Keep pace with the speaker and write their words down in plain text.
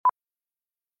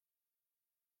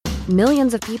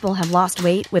Millions of people have lost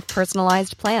weight with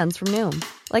personalized plans from Noom.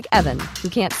 Like Evan, who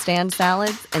can't stand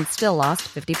salads and still lost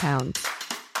 50 pounds.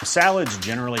 Salads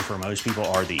generally for most people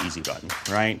are the easy button,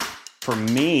 right? For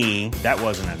me, that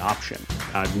wasn't an option.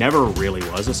 I never really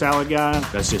was a salad guy.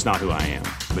 That's just not who I am.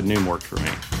 But Noom worked for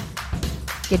me.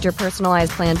 Get your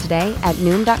personalized plan today at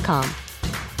Noom.com.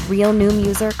 Real Noom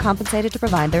user compensated to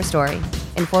provide their story.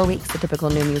 In 4 weeks, the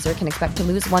typical Noom user can expect to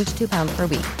lose 1 to 2 pounds per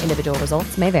week. Individual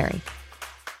results may vary.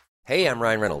 Hey, I'm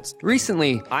Ryan Reynolds.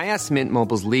 Recently, I asked Mint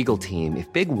Mobile's legal team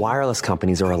if big wireless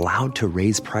companies are allowed to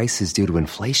raise prices due to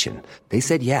inflation. They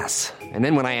said yes. And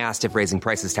then when I asked if raising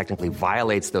prices technically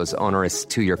violates those onerous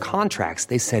 2-year contracts,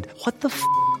 they said, "What the f***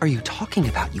 are you talking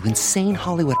about, you insane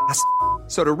Hollywood ass?"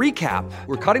 So to recap,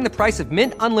 we're cutting the price of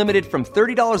Mint Unlimited from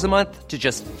 $30 a month to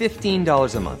just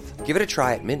 $15 a month. Give it a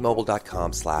try at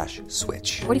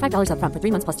mintmobile.com/switch. $45 up front for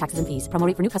 3 months plus taxes and fees. Promo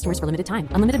rate for new customers for limited time.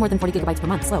 Unlimited more than 40 gigabytes per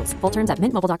month. Slows full terms at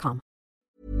mintmobile.com.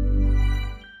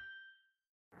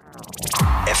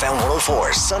 FM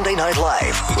 104 Sunday Night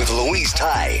Live with Louise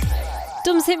Ty.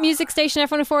 Dumb's Hit Music Station,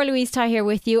 F104, Louise Ty here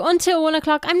with you until 1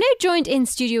 o'clock. I'm now joined in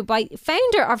studio by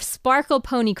founder of Sparkle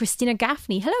Pony, Christina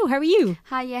Gaffney. Hello, how are you?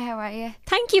 Hiya, how are you?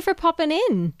 Thank you for popping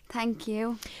in. Thank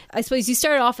you. I suppose you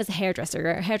started off as a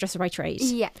hairdresser by trade.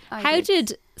 Yeah. How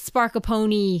did Sparkle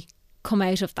Pony come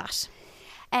out of that?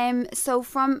 I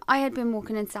had been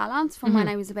working in salons from when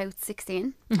I was about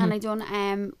 16, and I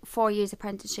done 4 years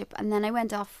apprenticeship, and then I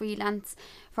went off freelance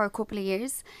for a couple of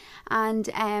years, and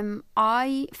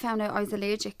I found out I was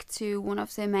allergic to one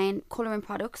of the main colouring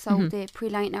products, so the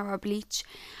pre-lightener or bleach,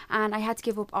 and I had to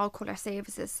give up all colour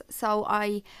services. So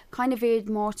I kind of veered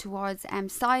more towards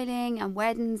styling and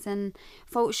weddings and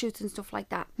photo shoots and stuff like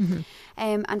that.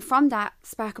 And from that,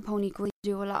 Sparkle Pony grew to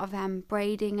do a lot of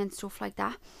braiding and stuff like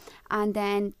that. And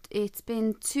then it's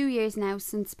been 2 years now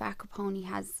since Sparkle Pony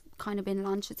has kind of been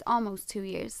launched. It's almost 2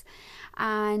 years.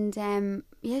 And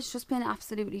it's just been an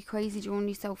absolutely crazy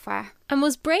journey so far. And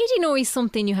was braiding always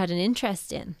something you had an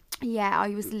interest in? Yeah,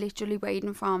 I was literally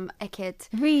braiding from a kid.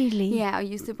 Really? Yeah, I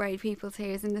used to braid people's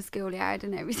hairs in the schoolyard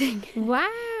and everything. Wow,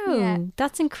 Yeah.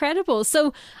 That's incredible.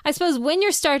 So I suppose when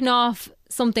you're starting off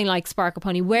something like Sparkle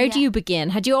Pony, where do you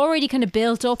begin? Had you already kind of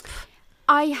built up?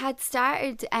 I had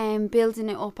started building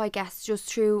it up, I guess, just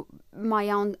through my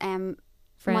own name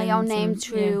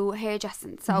through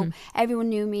hairdressing. So everyone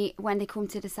knew me when they come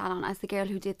to the salon as the girl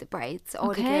who did the braids.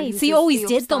 Or the girl who so you always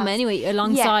did them anyway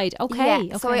alongside. Yeah. Okay.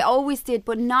 Yeah. So I always did,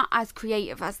 but not as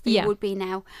creative as they would be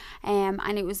now.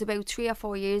 And it was about 3 or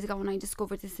 4 years ago when I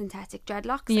discovered the synthetic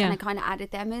dreadlocks, and I kind of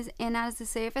added them in as a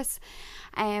service.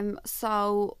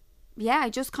 I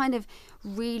just kind of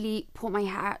really put my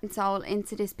heart and soul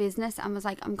into this business and was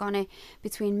like, I'm going to,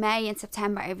 between May and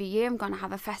September every year, I'm going to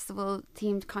have a festival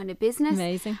themed kind of business.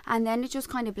 Amazing. And then it just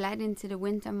kind of bled into the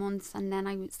winter months, and then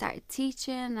I started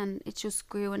teaching, and it just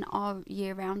grew an all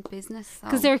year round business.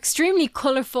 Because they're extremely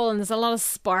colourful and there's a lot of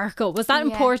sparkle. Was that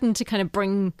important to kind of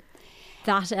bring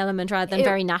that element rather than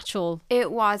very natural?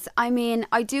 It was. I mean,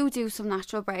 I do some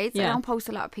natural braids. I don't post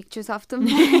a lot of pictures of them.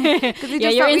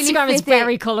 Your Instagram is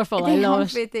very colourful. I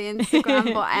love it. They don't fit the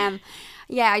Instagram, but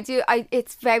I do.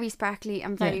 It's very sparkly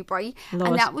and very bright, and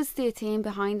that was the theme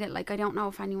behind it. Like, I don't know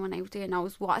if anyone out there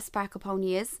knows what a Sparkle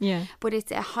Pony is, but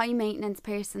it's a high maintenance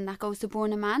person that goes to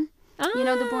Burning Man. You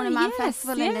know, the Burning Man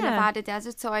Festival in the Nevada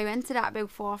desert. So I went to that about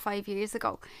 4 or 5 years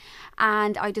ago,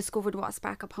 and I discovered what a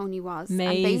Sparkle Pony was.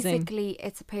 Amazing. And basically,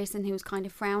 it's a person who's kind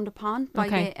of frowned upon by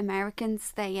the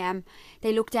Americans. They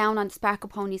look down on Sparkle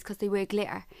Ponies because they wear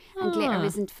glitter, and glitter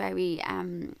isn't very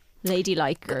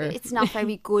ladylike. It's not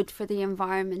very good for the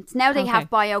environment. Now they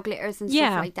have bio glitters and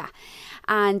stuff like that.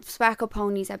 And Sparkle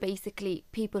Ponies are basically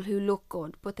people who look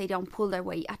good, but they don't pull their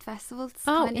weight at festivals.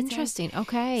 Oh, interesting.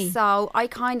 Okay. So I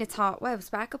kind of thought, well,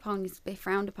 Sparkle Ponies a bit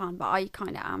frowned upon, but I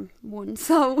kind of am one.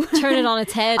 So turn it on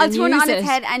its head. I'll turn it on its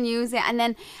head and use it. And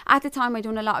then at the time, I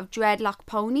done a lot of dreadlock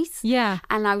ponies. Yeah.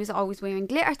 And I was always wearing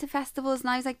glitter to festivals, and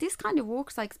I was like, this kind of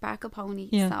works like Sparkle Pony.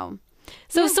 Yeah.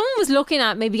 So if someone was looking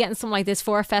at maybe getting something like this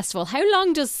for a festival, how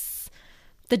long does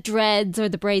the dreads or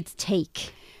the braids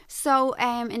take? So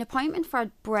an appointment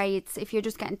for braids, if you're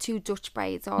just getting 2 Dutch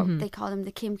braids, or they call them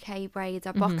the Kim K braids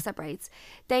or boxer braids,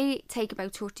 they take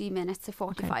about 30 minutes to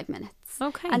 45 minutes.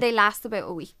 Okay. And they last about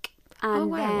a week.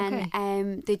 And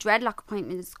then the dreadlock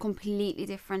appointment is completely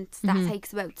different. That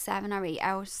takes about 7 or 8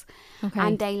 hours. Okay.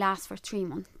 And they last for 3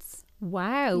 months.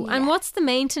 Wow. Yeah. And what's the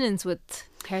maintenance with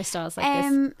hairstyles like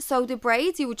this? So the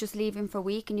braids, you would just leave them for a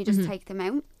week and you just take them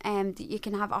out. You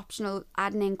can have optional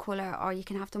adding in colour, or you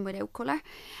can have them without colour.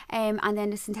 And then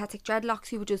the synthetic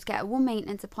dreadlocks, you would just get a one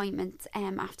maintenance appointment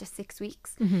after 6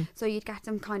 weeks. So you'd get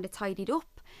them kind of tidied up,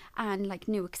 and like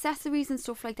new accessories and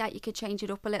stuff like that. You could change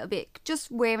it up a little bit, just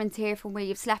wear and tear from where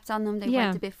you've slept on them. They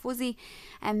went a bit fuzzy,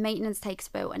 and maintenance takes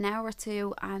about an hour or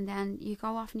two, and then you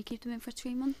go off and you keep them in for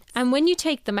 3 months. And when you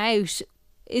take them out,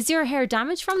 is your hair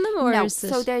damaged from them, or no? is it...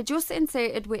 So they're just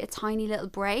inserted with a tiny little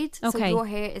braid. So Okay. your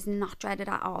hair is not dreaded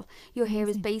at all. Your hair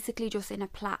is basically just in a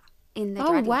plait in the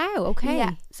Oh, dreading. wow, okay.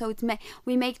 Yeah. So it's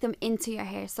we make them into your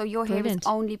hair. So your hair Brilliant. is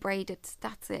only braided.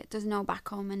 That's it. There's no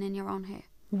backcombing in your own hair.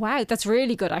 Wow, that's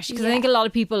really good actually, because I Yeah. think a lot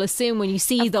of people assume when you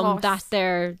see Of them course. that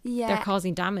they're Yeah.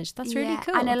 causing damage. That's really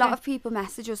cool. And a lot okay. of people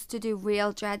message us to do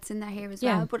real dreads in their hair as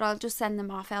Yeah. well, but I'll just send them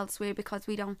off elsewhere because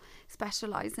we don't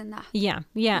specialise in that. Yeah.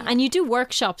 And you do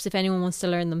workshops if anyone wants to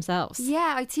learn themselves.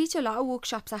 Yeah, I teach a lot of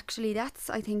workshops actually. That's,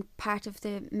 I think, part of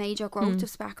the major growth Mm. of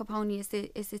Sparkle Pony is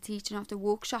the teaching of the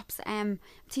workshops. I'm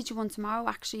teaching one tomorrow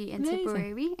actually in Amazing.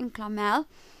 Tipperary in Clonmel,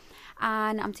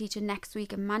 and I'm teaching next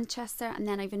week in Manchester, and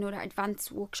then I have another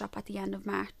advanced workshop at the end of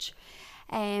March.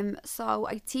 So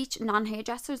I teach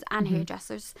non-hairdressers and Mm-hmm.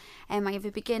 hairdressers. I have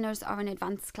a beginners or an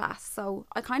advanced class. So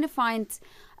I kind of find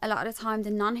a lot of the time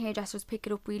the non-hairdressers pick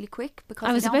it up really quick because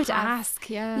I was they don't about to have- ask,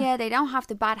 yeah. Yeah, they don't have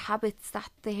the bad habits that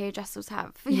the hairdressers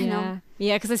have, you know.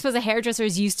 Yeah, because I suppose a hairdresser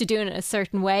is used to doing it a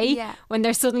certain way. Yeah. When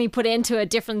they're suddenly put into a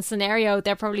different scenario,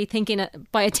 they're probably thinking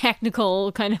it by a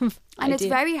technical kind of And idea. it's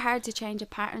very hard to change a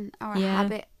pattern or a Yeah.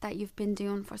 habit that you've been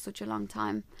doing for such a long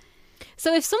time.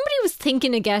 So if somebody was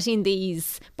thinking of getting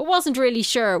these but wasn't really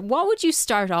sure, what would you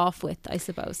start off with, I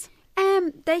suppose?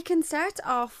 They can start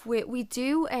off with, we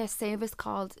do a service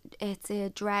called, it's a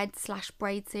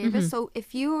dread/braid service. So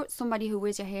if you're somebody who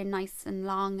wears your hair nice and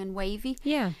long and wavy,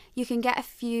 Yeah. you can get a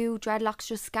few dreadlocks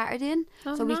just scattered in.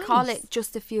 Oh, So we call nice. it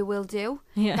Just a Few Will Do.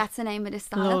 Yeah. That's the name of the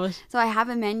style. Love it. So I have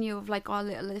a menu of like all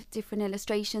little different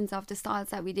illustrations of the styles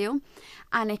that we do.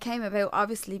 And it came about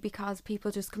obviously because people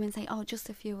just come in and say, oh, just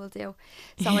a few will do.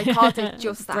 So I called it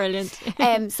just that.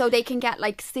 Brilliant. So they can get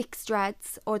like 6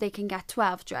 dreads or they can get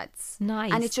 12 dreads.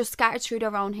 Nice. And it's just scattered through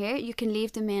their own hair. You can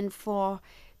leave them in for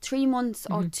 3 months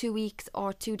or Mm-hmm. 2 weeks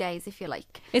or 2 days if you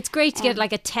like. It's great to get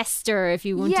like a tester if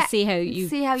you want to see how you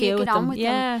feel you with get on them. with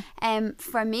Yeah. them.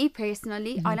 For me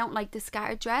personally, Mm-hmm. I don't like the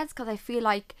scattered dreads because I feel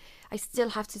like I still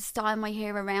have to style my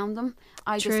hair around them.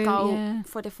 I True, just go yeah.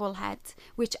 for the full head,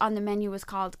 which on the menu is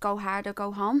called Go Hard or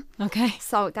Go Home. Okay.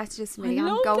 So that's just me. I I'm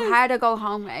love go this. hard or go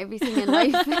home with everything in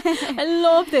life. I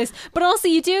love this. But also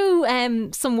you do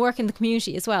some work in the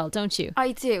community as well, don't you?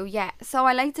 I do, yeah. So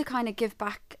I like to kind of give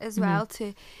back as Mm-hmm. well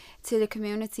to the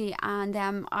community, and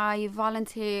I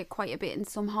volunteer quite a bit in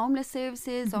some homeless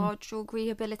services or drug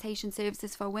rehabilitation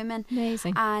services for women.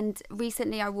 Amazing. And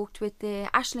recently I worked with the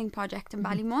Ashling Project in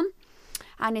Ballymun.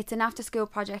 And it's an after school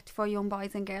project for young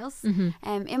boys and girls.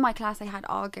 In my class I had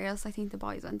all girls. I think the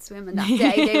boys went swimming that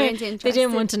day. They weren't interested. They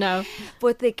didn't want to know.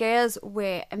 But the girls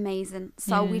were amazing.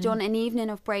 So we done an evening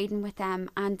of braiding with them,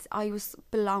 and I was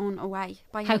blown away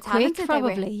by How how quick, talented they were.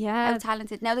 probably, yeah. How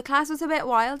talented. Now the class was a bit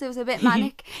wild. It was a bit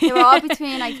manic. They were all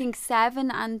between I think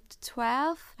 7 and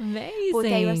 12. Amazing. But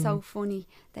they were so funny.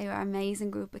 They were an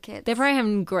amazing group of kids. They're probably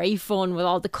having great fun with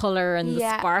all the colour and the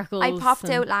sparkles. I popped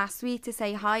and- out last week to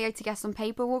say hi or to get some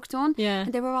paperwork done. Yeah.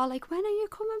 And they were all like, when are you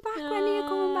coming back? When are you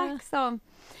coming back?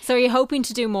 So are you hoping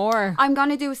to do more? I'm going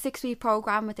to do a 6-week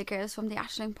programme with the girls from the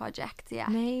Ashling Project. Yeah.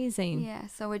 Amazing. Yeah,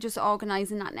 so we're just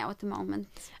organising that now at the moment.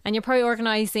 And you're probably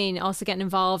organising, also getting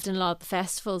involved in a lot of the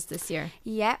festivals this year.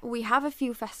 Yeah, we have a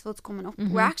few festivals coming up.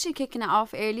 Mm-hmm. We're actually kicking it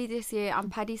off early this year on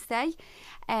Paddy's Day.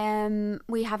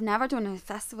 We have never done a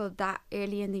festival that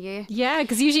early in the year. Yeah,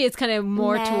 because usually it's kind of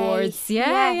more May. towards...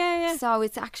 Yeah. So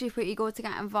it's actually pretty good to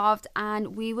get involved,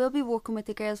 and we will be working with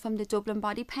the girls from the Dublin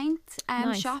Body Paint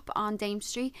Nice. shop on Dame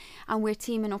Street, and we're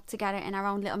teaming up together in our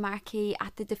own little marquee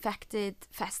at the Defected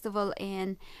Festival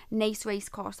in Nace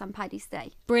Racecourse on Paddy's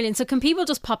Day. Brilliant. So can people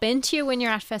just pop into you when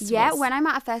you're at festivals? Yeah, when I'm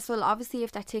at a festival, obviously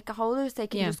if they're ticket holders, they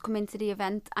can Yeah. just come into the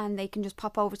event and they can just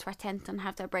pop over to our tent and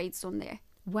have their braids done there.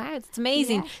 Wow, that's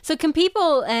amazing. Yeah. So can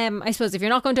people, I suppose, if you're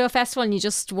not going to a festival and you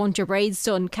just want your braids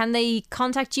done, can they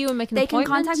contact you and make an They can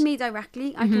appointment? contact me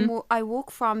directly. I work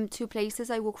from 2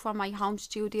 places. I work from my home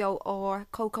studio or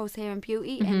Coco's Hair and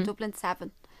Beauty in Dublin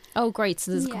 7. Oh, great. So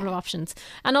there's a Yeah. couple of options.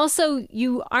 And also,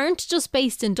 you aren't just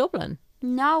based in Dublin.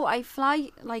 No, I fly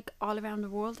like all around the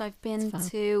world.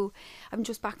 I'm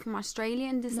just back from Australia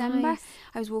in December. Nice.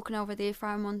 I was working over there for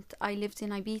a month. I lived in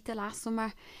Ibiza last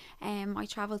summer. I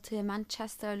travelled to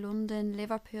Manchester, London,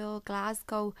 Liverpool,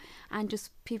 Glasgow, and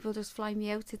people just fly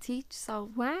me out to teach. So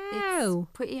Wow.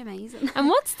 it's pretty amazing. And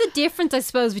what's the difference, I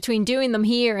suppose, between doing them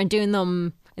here and doing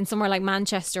them in somewhere like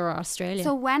Manchester or Australia?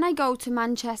 So when I go to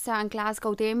Manchester and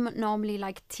Glasgow, they're normally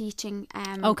like teaching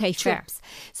Okay, fair. trips.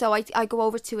 So I go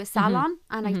over to a salon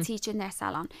and I teach in their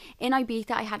salon. In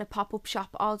Ibiza, I had a pop-up shop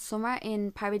all summer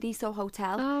in Paradiso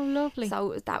Hotel. Oh, lovely.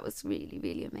 So that was really,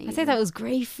 really amazing. I say that was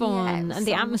great fun. Yeah, it was And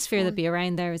the so much atmosphere that'd fun. be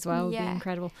around there as well would be Yeah.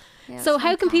 incredible. Yeah, it So was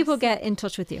how can people fantastic. get in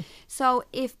touch with you? So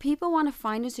if people want to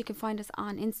find us, you can find us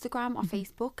on Instagram or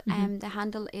Facebook. The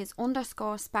handle is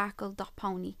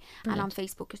 _sparkle.pony. And on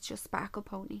Facebook, it's just Sparkle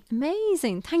Pony.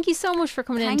 Amazing. Thank you so much for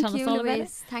coming in and Thank telling you, us all about it.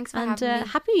 Louise. Thanks for And having me.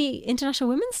 happy International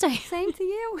Women's Day. Same to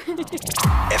you.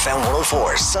 FM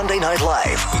 104 Sunday Night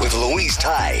Live with Louise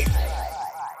Ty.